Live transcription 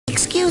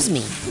Excuse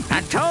me. I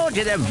told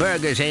you them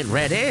burgers ain't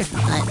ready.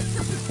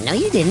 No,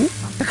 you didn't.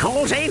 The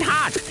coals ain't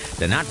hot.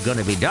 They're not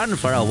gonna be done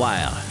for a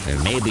while.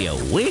 Maybe a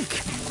week.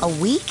 A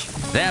week?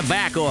 They're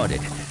back-ordered.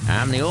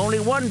 I'm the only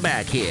one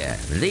back here.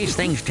 These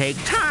things take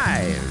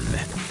time.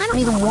 I don't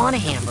even want a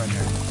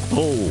hamburger.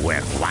 Oh,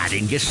 well, why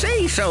didn't you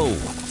say so?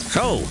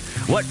 So,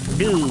 what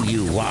do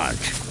you want?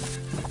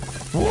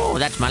 Oh,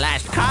 that's my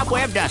last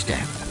cobweb duster.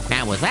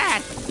 And with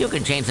that, you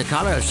can change the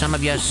color of some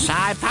of your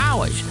psi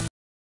powers.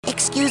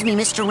 Excuse me,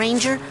 Mr.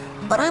 Ranger,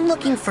 but I'm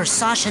looking for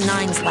Sasha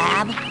Nine's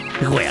lab.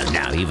 Well,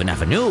 now, even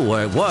if I knew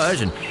where it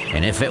was,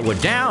 and if it were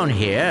down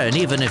here, and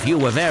even if you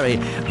were very,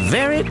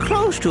 very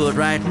close to it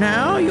right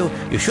now, you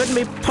shouldn't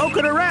be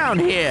poking around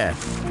here.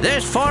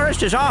 This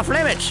forest is off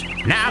limits.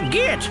 Now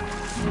get!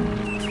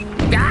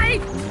 Guy,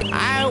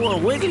 I will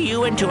wiggle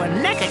you into a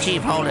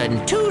neckerchief holder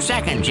in 2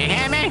 seconds, you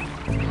hear me?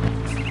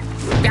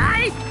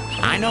 Guy,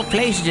 I know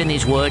places in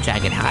these woods I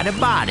could hide a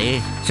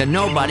body so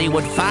nobody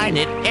would find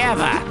it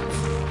ever.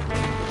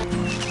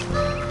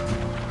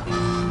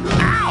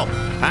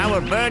 I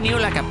will burn you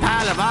like a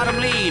pile of autumn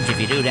leaves if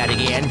you do that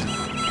again.